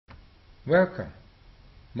Welcome,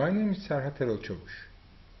 my name is Serhat Erol Çavuş.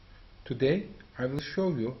 Today I will show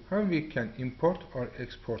you how we can import or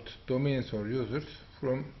export domains or users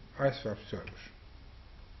from Icewarp server.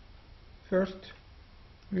 First,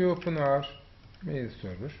 we open our mail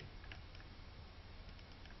server.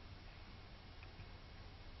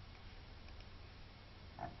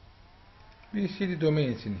 We see the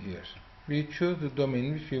domains in here. We choose the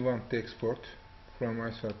domain which we want to export from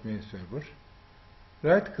Icewarp mail server.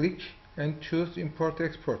 Right click and choose Import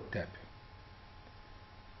Export tab.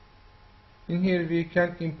 In here we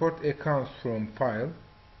can import accounts from file,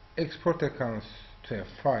 export accounts to a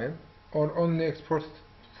file, or only export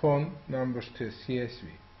phone numbers to a CSV.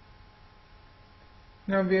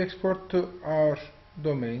 Now we export to our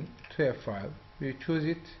domain to a file. We choose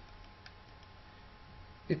it.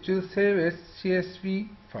 It will save as CSV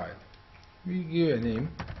file. We give a name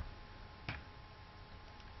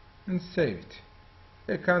and save it.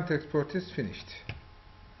 Account export is finished.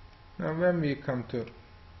 Now when we come to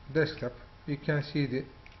desktop, we can see the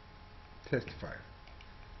test file.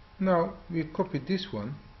 Now we copy this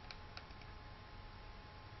one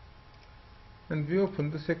and we open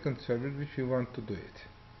the second server which we want to do it.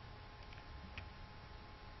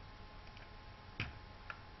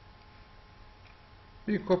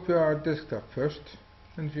 We copy our desktop first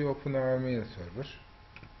and we open our mail server.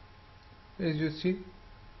 As you see,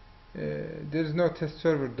 there is no test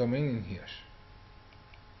server domain in here.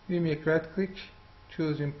 We make right click,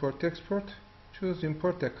 choose Import Export, choose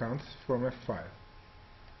Import Accounts from a file.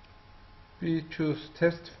 We choose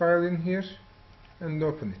test file in here and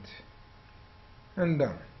open it. And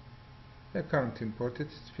done. Account imported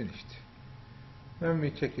is finished. When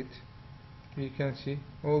we check it, we can see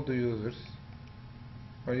all the users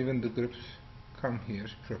or even the groups come here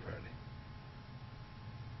properly.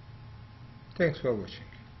 Thanks for watching.